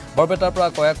কৰিছে বৰপেটাৰ পৰা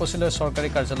কয়াকুছিলৈ চৰকাৰী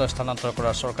কাৰ্যালয় স্থানান্তৰ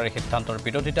কৰাৰ চৰকাৰী সিদ্ধান্তৰ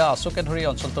বিৰোধিতা আছুকে ধৰি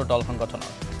অঞ্চলটোৰ দল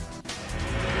সংগঠনৰ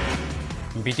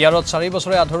বিটিআৰত 4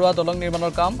 বছৰে আধৰুৱা দলং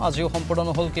নিৰ্মাণৰ কাম আজিও সম্পূৰ্ণ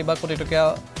নহল কিবা কোটি টকীয়া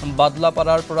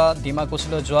বাদলাপাৰাৰ পৰা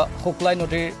ডিমাকুছিলৈ যোৱা শুকলাই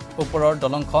নদীৰ ওপৰৰ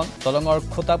দলঙৰ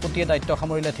খুঁটা পুতিয়ে দায়িত্ব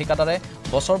সামৰিলে ঠিকাদাৰে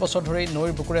বছৰ বছৰ ধৰি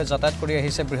নৈৰ বুকুৰে যাতায়াত কৰি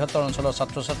আহিছে বৃহত্তৰ অঞ্চলৰ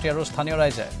ছাত্ৰ-ছাত্ৰী আৰু স্থানীয়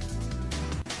ৰাইজে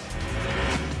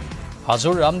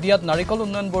হাজোৰ ৰামদিয়াত নাৰিকল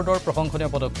উন্নয়ন বোৰ্ডৰ প্ৰশংসনীয়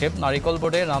পদক্ষেপ নাৰিকল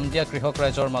বোৰ্ডে ৰামদিয়া কৃষক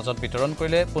ৰাইজৰ মাজত বিতৰণ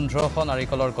কৰিলে 1500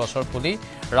 নাৰিকলৰ গছৰ পুলি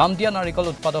ৰামদিয়া নাৰিকল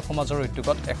উৎপাদক সমাজৰ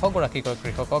উদ্যোগত 100 গৰাকীকৈ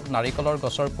কৃষকক নাৰিকলৰ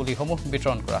গছৰ পুলিসমূহ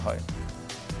বিতৰণ কৰা হয়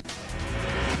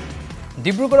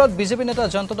ডিব্ৰুগড়ত বিজেপি নেতা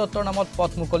জয়ন্ত দত্তৰ নামত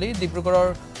পথ মুকলি ডিব্ৰুগড়ৰ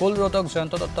কোল ৰোডক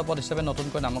জয়ন্ত দত্ত পথ হিচাপে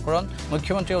নতুনকৈ নামকৰণ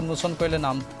মুখ্যমন্ত্ৰীয়ে উন্মোচন কৰিলে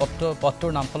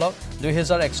পথটোৰ নামফলক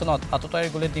 2001 চনত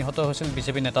আততায়ীৰ গুলীত নিহত হৈছিল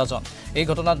বিজেপি নেতাজন এই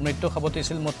ঘটনাত মৃত্যু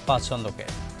সাৱটিছিল মুঠ 5 জন লোকে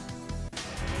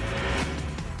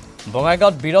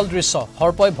বঙাইগাঁৱত বিৰল দৃশ্য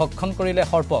সৰ্পই ভক্ষণ কৰিলে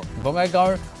সৰ্পক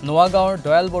বঙাইগাঁৱৰ নোৱাগাঁৱৰ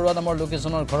দয়াল বৰুৱা নামৰ লোক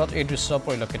এজনৰ ঘৰত এই দৃশ্য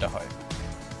পৰিলক্ষিত হয়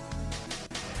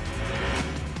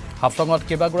হাফলঙত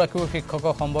কেইবাগৰাকীও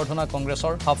শিক্ষকক সম্বৰ্ধনা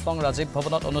কংগ্ৰেছৰ হাফলং ৰাজীৱ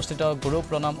ভৱনত অনুষ্ঠিত গুৰু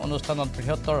প্ৰণাম অনুষ্ঠানত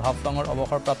বৃহত্তৰ হাফলঙৰ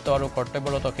অৱসৰপ্ৰাপ্ত আৰু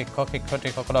কৰ্তব্যৰত শিক্ষক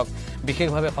শিক্ষয়িত্ৰীসকলক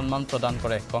বিশেষভাৱে সন্মান প্ৰদান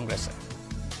কৰে কংগ্ৰেছে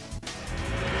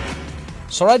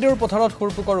চৰাইদেউৰ পথাৰত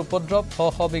হুৰপুকৰ উপদ্ৰৱ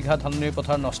শ বিঘা ধাননিৰ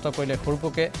পথাৰ নষ্ট কৰিলে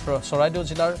হুৰপুকে চৰাইদেউ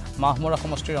জিলাৰ মাহমৰা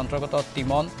সমষ্টিৰ অন্তৰ্গত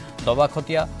তিমন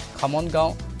দবাখতীয়া খামনগাঁও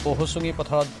পহুচুঙি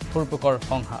পথাৰত হুৰপুকৰ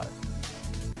সংহাৰ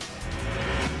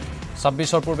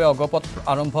 26 পূৰ্বে অগপত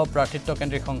আৰম্ভ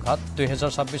প্ৰাৰ্থিত্বকেন্দ্ৰিক সংঘাত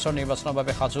 2026 নিৰ্বাচনৰ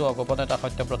বাবে সাজু অগপ নেতা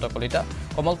সত্যব্ৰত কলিতা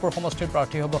কমলপুৰ সমষ্টিৰ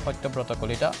প্ৰাৰ্থী হ'ব সত্যব্ৰত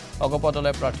কলিতা অগপ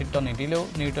দলে প্ৰাৰ্থিত্ব নিদিলেও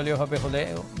নিৰ্দলীয়ভাৱে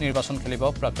হ'লেও নিৰ্বাচন খেলিব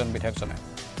প্ৰাক্তন বিধায়কজনে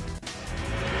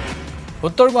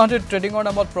উত্তৰ গুৱাহাটীৰ ট্ৰেডিঙৰ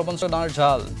নামত প্ৰবঞ্চনাৰ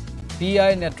জাল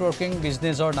PI নেটৱৰ্কিং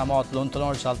বিজনেছৰ নামত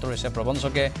লুণ্ঠনৰ জাল তৰিছে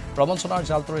প্ৰবঞ্চকে প্ৰবঞ্চনাৰ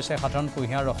জাল তৰিছে সাধাৰণ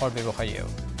কুঁহিয়াৰ ৰসৰ ব্যৱসায়ীয়েও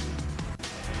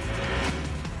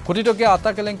কোটি টকীয়া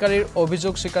আটা কেলেংকাৰীৰ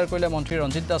অভিযোগ স্বীকাৰ কৰিলে মন্ত্ৰী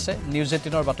ৰঞ্জিত দাসে নিউজ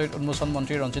 18ৰ বাতৰিত উন্মোচন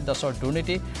মন্ত্ৰী ৰঞ্জিত দাসৰ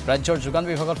দুৰ্নীতি ৰাজ্যৰ যোগান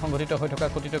বিভাগত সংঘটিত হৈ থকা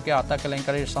কোটি টকীয়া আটা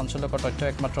কেলেংকাৰীৰ চাঞ্চল্যকৰ তথ্য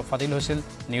একমাত্ৰ ফাদিল হৈছিল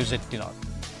নিউজ 18ৰ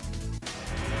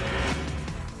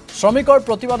শ্ৰমিকৰ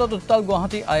প্ৰতিবাদত উত্তাল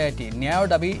গুৱাহাটী IIT ন্যায়ৰ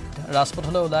দাবী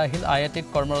ৰাজপথলৈ ওলাই আহিল IITত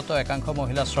কৰ্মৰত একাংশ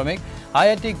মহিলা শ্ৰমিক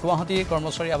IIT গুৱাহাটী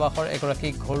কৰ্মচাৰী আৱাসৰ এগৰাকী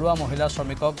ঘৰুৱা মহিলা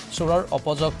শ্ৰমিকক চোৰৰ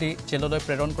অপযোগ দি জেললৈ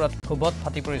প্ৰেৰণ কৰাত ক্ষোভত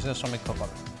ফাটি পৰিছে শ্ৰমিকসকল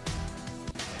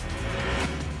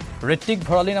ঋত্বিক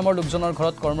ভৰালী নামৰ লোকজনৰ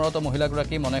ঘৰত কৰ্মৰত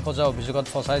মহিলাগৰাকী মনে সজা অভিযোগত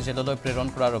ফচাই জেললৈ প্ৰেৰণ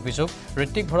কৰাৰ অভিযোগ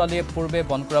ঋত্বিক ভৰালীয়ে পূৰ্বে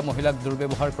বন কৰা মহিলাক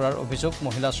দুৰ্ব্যৱহাৰ কৰাৰ অভিযোগ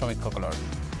মহিলা শ্ৰমিকসকলৰ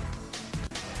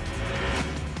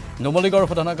নুমলীগড়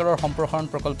শোধনাগাৰৰ সম্প্ৰসাৰণ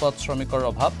প্ৰকল্পত শ্ৰমিকৰ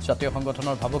অভাৱ জাতীয়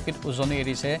সংগঠনৰ ভাবুকিত উজনি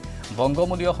এৰিছে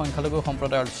বংগমূলীয় সংখ্যালঘু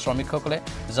সম্প্ৰদায়ৰ শ্ৰমিকসকলে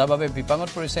যাৰ বাবে বিপাঙত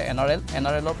পৰিছে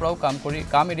NRLৰ পৰাও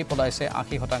কাম এৰি পলাইছে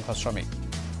 80% শ্ৰমিক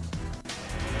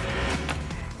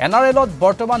NRLত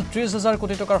বৰ্তমান 30,000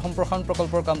 কোটি টকাৰ সম্প্ৰসাৰণ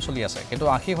প্ৰকল্পৰ কাম চলি আছে কিন্তু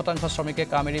 80% শ্ৰমিকে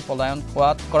কাম এৰি পলায়ন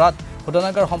কৰাত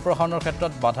শোধনাগাৰ সম্প্ৰসাৰণৰ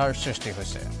ক্ষেত্ৰত বাধাৰ সৃষ্টি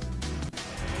হৈছে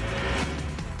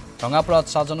ৰঙাপুৰাত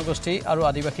চাহ জনগোষ্ঠী আৰু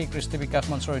আদিবাসী কৃষ্টি বিকাশ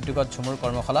মঞ্চৰ উদ্যোগত ঝুমুৰ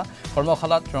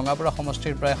কৰ্মশালাত ৰঙাপুৰা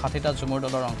সমষ্টিৰ প্ৰায় 60টা ঝুমুৰ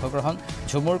দলৰ অংশগ্ৰহণ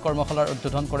ঝুমুৰ কৰ্মশালাৰ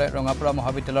উদ্বোধন কৰে ৰঙাপুৰা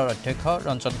মহাবিদ্যালয়ৰ অধ্যক্ষ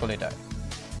ৰঞ্জন কলিতাই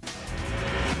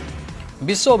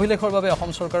বিশ্ব অভিলেখৰ বাবে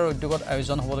অসম চৰকাৰৰ উদ্যোগত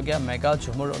আয়োজন হ'বলগীয়া মেগা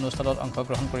ঝুমুৰ অনুষ্ঠানত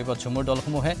অংশগ্ৰহণ কৰিব ঝুমুৰ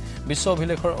দলসমূহে বিশ্ব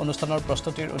অভিলেখৰ অনুষ্ঠানৰ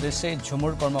প্ৰস্তুতিৰ উদ্দেশ্যে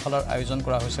ঝুমুৰ কৰ্মশালাৰ আয়োজন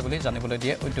কৰা হৈছে বুলি জানিবলৈ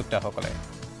দিয়ে উদ্যোক্তাসকলে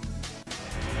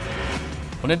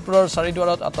শোণিতপুৰৰ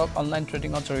চাৰিদুৱাৰত আটক অনলাইন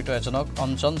ট্ৰেডিঙত জড়িত এজনক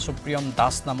অঞ্জন সুপ্ৰিয়ম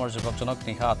দাস নামৰ যুৱকজনক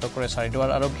নিশা আটক কৰে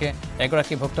চাৰিদুৱাৰ আৰক্ষীয়ে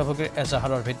এগৰাকী ভুক্তভোগীৰ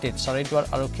এজাহাৰৰ ভিত্তিত চাৰিদুৱাৰ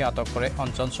আৰক্ষীয়ে আটক কৰে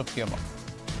অঞ্জন সুপ্ৰিয়মক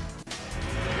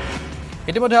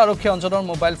ইতিমধ্যে আৰক্ষীয়ে অঞ্জনৰ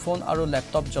মোবাইল ফোন আৰু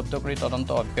লেপটপ জব্দ কৰি তদন্ত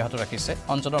অব্যাহত ৰাখিছে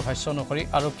অঞ্জনৰ ভাষ্য অনুসৰি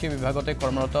আৰক্ষী বিভাগতে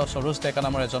কৰ্মৰত সৰোজ ডেকা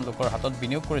নামৰ এজন লোকৰ হাতত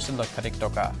বিনিয়োগ কৰিছিল লক্ষাধিক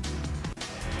টকা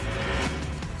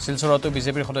শিলচৰতো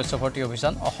বিজেপিৰ সদস্য ভৰ্তি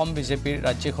অভিযান অসম বিজেপিৰ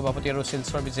ৰাজ্যিক সভাপতি আৰু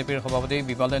শিলচৰ বিজেপিৰ সভাপতি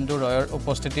বিমলেন্দু ৰয়ৰ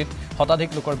উপস্থিতিত শতাধিক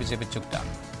লোকৰ বিজেপিত যোগদান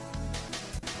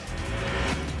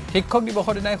শিক্ষক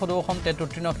দিৱসৰ দিনাই সদৌ অসম টেট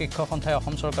উত্তীৰ্ণ শিক্ষক সন্থাই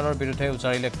অসম চৰকাৰৰ বিৰুদ্ধে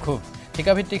উজাৰিলে ক্ষোভ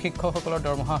ঠিকাভিত্তিক শিক্ষকসকলৰ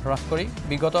দৰমহা হ্ৰাস কৰি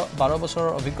বিগত 12 বছৰৰ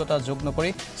অভিজ্ঞতা যোগ নকৰি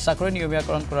চাকৰি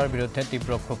নিয়মীয়াকৰণ কৰাৰ বিৰুদ্ধে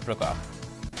তীব্ৰ ক্ষোভ প্ৰকাশ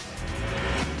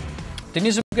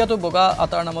তিনিচুকীয়াতো বগা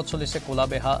আটাৰ নামত চলিছে কোলা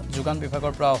বেহা যোগান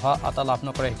বিভাগৰ পৰা অহা আটা লাভ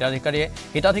নকৰে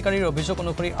হিতাধিকাৰীৰ অভিযোগ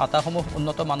অনুসৰি আটাসমূহ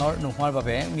উন্নত মানৰ নোহোৱাৰ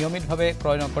বাবে নিয়মিতভাৱে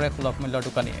ক্ৰয় নকৰে সুলভ মূল্যৰ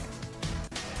দোকানীয়ে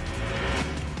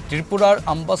ত্ৰিপুৰাৰ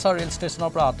আম্বাসা ৰেল ষ্টেচনৰ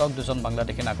পৰা আটক দুজন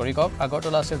বাংলাদেশী নাগৰিকক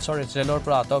আগৰতলা শিলচৰ জেলৰ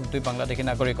পৰা আটক 2 বাংলাদেশী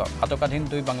নাগৰিকক আটকাধীন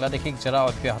 2 বাংলাদেশীক জেৰা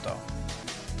অব্যাহত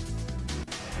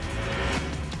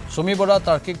সুমি বৰা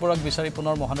তাৰ্কিক বৰাক বিচাৰি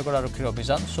পুনৰ মহানগৰ আৰক্ষীৰ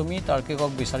অভিযান সুমি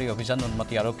তাৰ্কিকক বিচাৰি অভিযান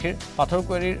উন্নতি আৰক্ষীৰ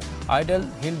পাথৰকুৱেৰীৰ আইডেল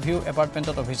হিল ভিউ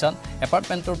এপাৰ্টমেণ্টত অভিযান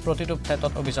এপাৰ্টমেণ্টৰ প্ৰতিটো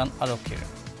ফ্লেটত অভিযান আৰক্ষীৰ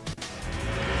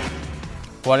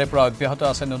পুৱাৰে পৰা অব্যাহত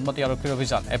আছে উন্নতি আৰক্ষীৰ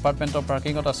অভিযান এপাৰ্টমেণ্টৰ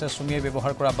পাৰ্কিঙত আছে সুমিয়ে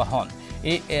ব্যৱহাৰ কৰা বাহন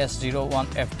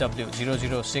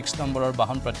AS01FW006 নম্বৰৰ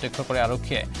বাহন প্ৰত্যক্ষ কৰে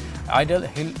আৰক্ষীয়ে আইডেল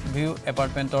হিল ভিউ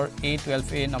এপাৰ্টমেণ্টৰ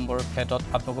A12A নম্বৰৰ ফ্লেটত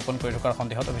আত্মগোপন কৰি থকাৰ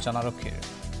সন্দেহত অভিযান আৰক্ষীৰ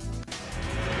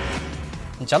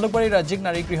জালুকবাৰী ৰাজ্যিক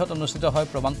নাৰী গৃহত অনুষ্ঠিত হয়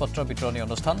প্ৰমাণপত্ৰ বিতৰণী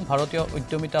অনুষ্ঠান ভাৰতীয়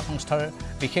উদ্যমিতা সংস্থাৰ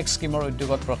বিশেষ স্কিমৰ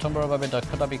উদ্যোগত প্ৰথমবাৰৰ বাবে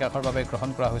দক্ষতা বিকাশৰ বাবে গ্ৰহণ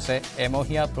কৰা হৈছে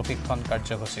এমহীয়া প্ৰশিক্ষণ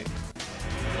কাৰ্যসূচী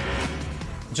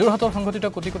যোৰহাটৰ সংঘটিত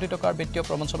কোটি কোটি টকাৰ বিত্তীয়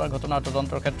প্ৰবঞ্চনাৰ ঘটনাৰ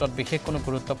তদন্তৰ ক্ষেত্ৰত বিশেষ কোনো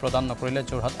গুৰুত্ব প্ৰদান নকৰিলে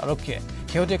যোৰহাট আৰক্ষীয়ে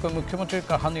শেহতীয়াকৈ মুখ্যমন্ত্ৰীৰ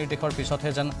কাঢ়া নিৰ্দেশৰ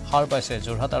পিছতহে যেন হাৰ পাইছে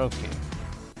যোৰহাট আৰক্ষী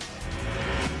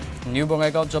নিউ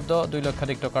বঙাইগাঁৱত জব্দ 2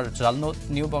 লক্ষাধিক টকাৰ জাল নোট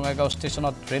নিউ বঙাইগাঁও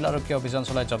ষ্টেচনত ৰেল আৰক্ষীয়ে অভিযান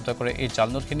চলাই জব্দ কৰে এই জাল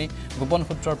নোটখিনি গোপন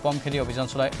সূত্ৰৰ পম খেলি অভিযান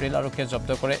চলাই ৰেল আৰক্ষীয়ে জব্দ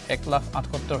কৰে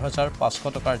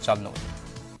 1,78,500 টকাৰ জাল নোট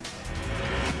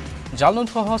জাল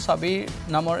নোটসহ সাবিৰ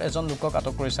নামৰ এজন লোকক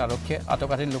আটক কৰিছে আৰক্ষীয়ে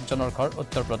আটকাধীন লোকজনৰ ঘৰ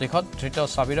উত্তৰ প্ৰদেশত ধৃত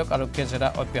সাবিৰক আৰক্ষীয়ে জেৰা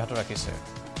অব্যাহত ৰাখিছে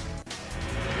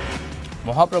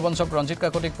মহাপ্ৰবঞ্চক ৰঞ্জিত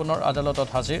কাকতিক পুনৰ আদালতত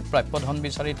হাজিৰ প্ৰাপ্য ধন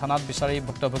বিচাৰি থানাত বিচাৰি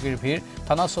ভুক্তভোগীৰ ভিৰ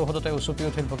থানা চৌহদতে উচুপি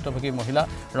উঠিল ভুক্তভোগী মহিলা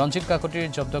ৰঞ্জিত কাকতিৰ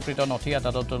জব্দকৃত নথি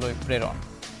আদালতলৈ প্ৰেৰণ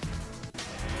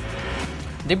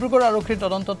ডিব্ৰুগড় আৰক্ষীৰ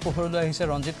তদন্তত পোহৰলৈ আহিছে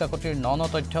ৰঞ্জিত কাকতিৰ ন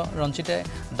তথ্য ৰঞ্জিতে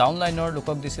ডাউনলাইনৰ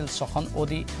লোকক দিছিল 6খন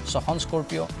অডি 6খন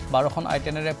স্কৰ্পিঅ 12খন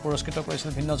আইটেনেৰে পুৰস্কৃত কৰিছিল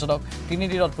ভিন্নজনক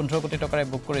 3 দিনত 15 কোটি টকাৰে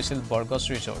বুক কৰিছিল বৰ্গছ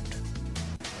ৰিজৰ্ট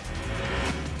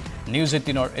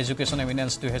News18 এডুকেশ্যন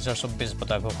এমিনেন্স 2024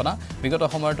 বঁটা ঘোষণা বিগত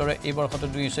সময়ৰ দৰে এই বৰ্ষটো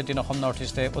News18 অসম নৰ্থ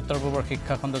ইষ্টে উত্তৰ পূবৰ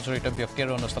শিক্ষা খণ্ডত জড়িত ব্যক্তি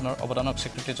আৰু অনুষ্ঠানৰ অৱদানক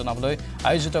স্বীকৃতি জনাবলৈ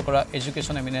আয়োজিত কৰা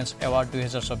এডুকেশ্যন এমিনেন্স এৱাৰ্ড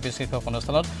 2024 শীৰ্ষক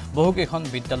অনুষ্ঠানত বহুকেইখন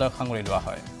বিদ্যালয়ক সাঙুৰি লোৱা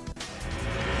হয়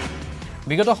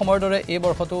বিগত সময়ৰ দৰে এই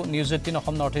বৰ্ষটো News18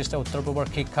 অসম নৰ্থ ইষ্টে উত্তৰ পূবৰ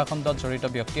শিক্ষা খণ্ডত জড়িত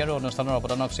ব্যক্তি আৰু অনুষ্ঠানৰ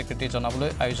অৱদানক স্বীকৃতি জনাবলৈ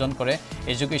আয়োজন কৰে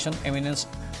এডুকেশ্যন এমিনেন্স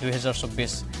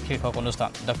 2024 শীৰ্ষক অনুষ্ঠান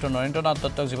ডক্টৰ নৰেন্দ্ৰনাথ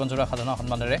দত্তক জীৱনজোৰা সাধনা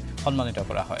সন্মানেৰে সন্মানিত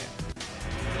কৰা হয়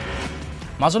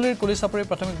মাজুলীৰ কুলিচাপৰি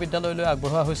প্ৰাথমিক বিদ্যালয়লৈ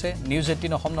আগবঢ়োৱা হৈছে News18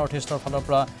 অসম নৰ্থ ইষ্টৰ ফালৰ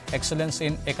পৰা excellence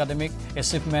in academic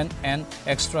achievement and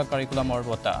extra কাৰিকুলামৰ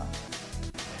বঁটা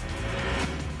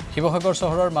শিৱসাগৰ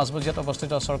চহৰৰ মাজমজিয়াত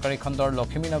অৱস্থিত চৰকাৰী খণ্ডৰ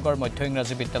লক্ষ্মীনগৰ মধ্য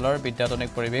ইংৰাজী বিদ্যালয়ৰ বিদ্যাধনিক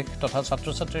পৰিৱেশ তথা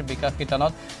ছাত্ৰ-ছাত্ৰীৰ বিকাশ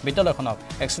শিতানত বিদ্যালয়খনক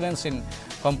excellence in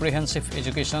comprehensive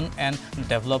education and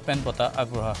development বঁটা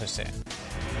আগবঢ়োৱা হৈছে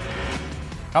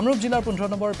কামৰূপ জিলাৰ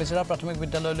 15 নম্বৰ বেচেৰা প্ৰাথমিক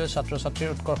বিদ্যালয়লৈ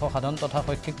ছাত্ৰ-ছাত্ৰীৰ উৎকৰ্ষ সাধন তথা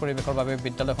শৈক্ষিক পৰিৱেশৰ বাবে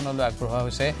বিদ্যালয়খনলৈ আগবঢ়োৱা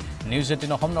হৈছে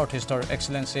News18 অসম নৰ্থ ইষ্টৰ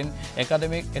এক্সেলেন্স ইন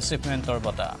একাডেমিক এচিভমেণ্টৰ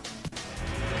বঁটা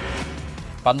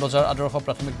পানবজাৰ আদৰ্শ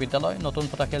প্ৰাথমিক বিদ্যালয় নতুন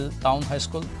পটাকেল টাউন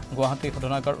হাইস্কুল গুৱাহাটী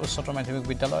শোধনাগাৰ উচ্চতৰ মাধ্যমিক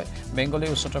বিদ্যালয় বেংগলী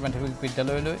উচ্চতৰ মাধ্যমিক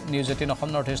বিদ্যালয়লৈ News18 অসম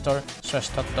নৰ্থ ইষ্টৰ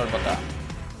শ্ৰেষ্ঠত্বৰ বঁটা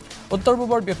উত্তৰ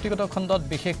পূবৰ ব্যক্তিগত খণ্ডত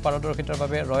বিশেষ পাৰদৰ্শিতাৰ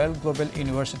বাবে ৰয়েল গ্লোবেল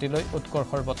ইউনিভাৰ্চিটিলৈ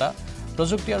উৎকৰ্ষৰ বঁটা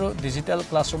প্ৰযুক্তি আৰু ডিজিটেল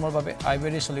ক্লাছৰুমৰ বাবে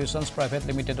আইবেৰী সলিউশনছ প্ৰাইভেট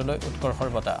লিমিটেডলৈ উৎকৰ্ষৰ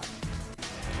বঁটা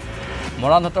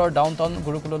মৰাণহাটৰ ডাউনটাউন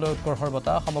গুৰুকুললৈ উৎকৰ্ষৰ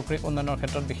বঁটা সামগ্ৰিক উন্নয়নৰ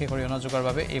ক্ষেত্ৰত বিশেষ অৰিহণা যোগোৱাৰ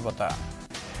বাবে এই বঁটা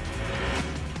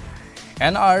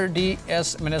NRDS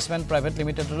মেনেজমেণ্ট প্ৰাইভেট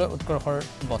লিমিটেডলৈ উৎকৰ্ষৰ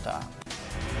বঁটা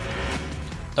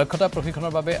দক্ষতা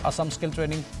প্ৰশিক্ষণৰ বাবে আসাম স্কিল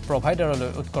ট্ৰেইনিং প্ৰভাইডাৰলৈ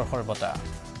উৎকৰ্ষৰ বঁটা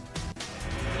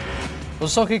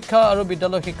উচ্চ শিক্ষা আৰু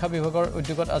বিদ্যালয় শিক্ষা বিভাগৰ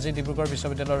উদ্যোগত আজি ডিব্ৰুগড়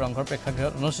বিশ্ববিদ্যালয়ৰ ৰংঘৰ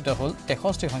প্ৰেক্ষাগৃহত অনুষ্ঠিত হ'ল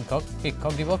 63 সংখ্যক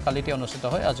শিক্ষক দিৱস কালিতে অনুষ্ঠিত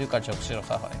হয় আজিও কাৰ্যসূচী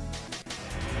ৰখা হয়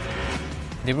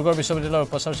ডিব্ৰুগড় বিশ্ববিদ্যালয়ৰ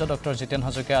উপাচাৰ্য ডক্টৰ জিতেন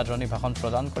হাজৰিকাই আদৰণি ভাষণ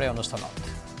প্ৰদান কৰে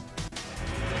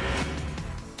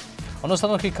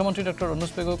অনুষ্ঠানত শিক্ষামন্ত্ৰী ডক্টৰ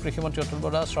অনুজ পেগু কৃষিমন্ত্ৰী অতুল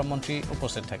বৰা শ্ৰমমন্ত্ৰী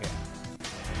উপস্থিত থাকে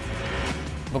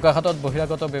বোকাখাটত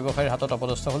বহিৰাগত ব্যৱসায়ীৰ হাতত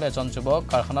অপদস্থ হ'ল এজন যুৱক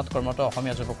কাৰখানাত কৰ্মৰত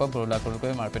অসমীয়া যুৱকক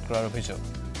গৰুলাকৈ মাৰপিট কৰাৰ অভিযোগ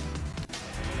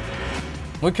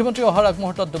মুখ্যমন্ত্ৰী অহাৰ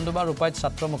আগমুহূৰ্তত ডুমডুমা ৰূপাইত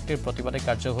ছাত্ৰ মুক্তিৰ প্ৰতিবাদী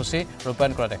কাৰ্যসূচী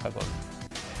ৰূপায়ণ কৰা দেখা গ'ল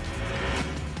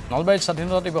নলবাৰীত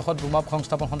স্বাধীনতা দিৱসত বোমা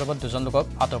সংস্থাপন সন্দৰ্ভত দুজন লোকক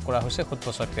আটক কৰা হৈছে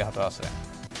সোধপোছ অব্যাহত আছে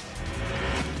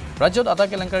ৰাজ্যত আটা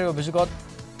কেলেংকাৰীৰ অভিযোগত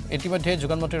ইতিমধ্যে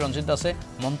যোগান মন্ত্ৰী ৰঞ্জিত দাসে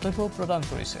মন্তব্য প্ৰদান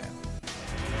কৰিছে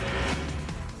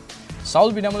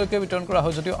চাউল বিনামূলীয়াকৈ বিতৰণ কৰা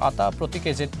হয় যদিও আটা প্ৰতি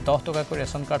কেজিত 10 টকাকৈ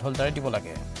ৰেচন কাৰ্ড হোল্ডাৰে দিব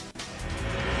লাগে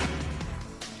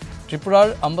ত্ৰিপুৰাৰ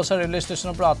আম্বাসা ৰেলৱে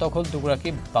ষ্টেচনৰ পৰা আটক হ'ল দুগৰাকী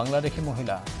বাংলাদেশী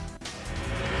মহিলা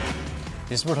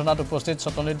দিছপুৰ থানাত উপস্থিত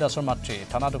সতনিত দাসৰ মাতৃ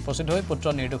থানাত উপস্থিত হৈ পুত্ৰ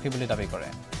নিৰ্দোষী বুলি দাবী কৰে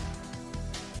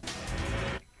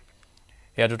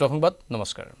এয়া দুটা সংবাদ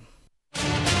নমস্কাৰ